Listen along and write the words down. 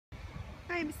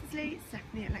Hi Mrs Lee, it's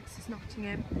Stephanie at Lexus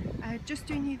Nottingham. Just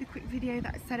doing you the quick video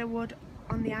that I said I would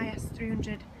on the IS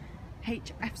 300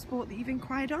 HF Sport that you've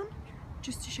inquired on,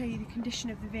 just to show you the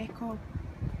condition of the vehicle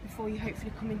before you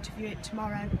hopefully come in to view it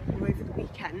tomorrow or over the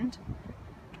weekend.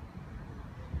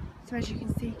 So as you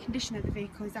can see, condition of the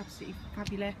vehicle is absolutely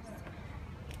fabulous.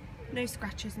 No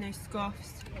scratches, no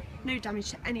scuffs, no damage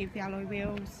to any of the alloy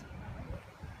wheels.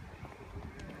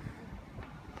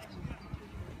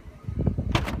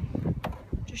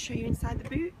 Just show you inside the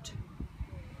boot.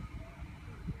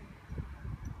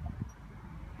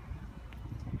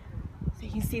 So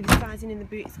you can see the sizing in the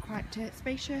boot is quite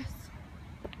spacious.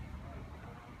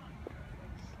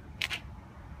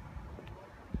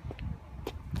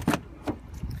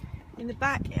 In the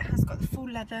back it has got the full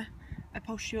leather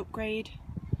upholstery upgrade.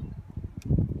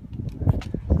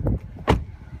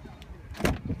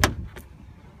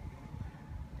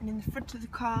 And in the front of the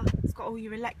car it's got all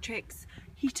your electrics,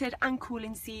 heated and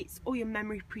cooling seats, all your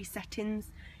memory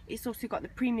pre-settings. It's also got the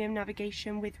premium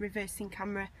navigation with reversing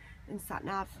camera and sat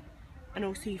nav, and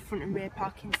also your front and rear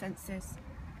parking sensors.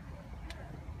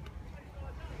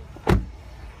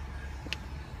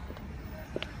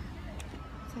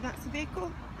 So that's the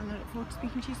vehicle, and I look forward to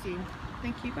speaking to you soon.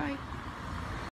 Thank you, bye.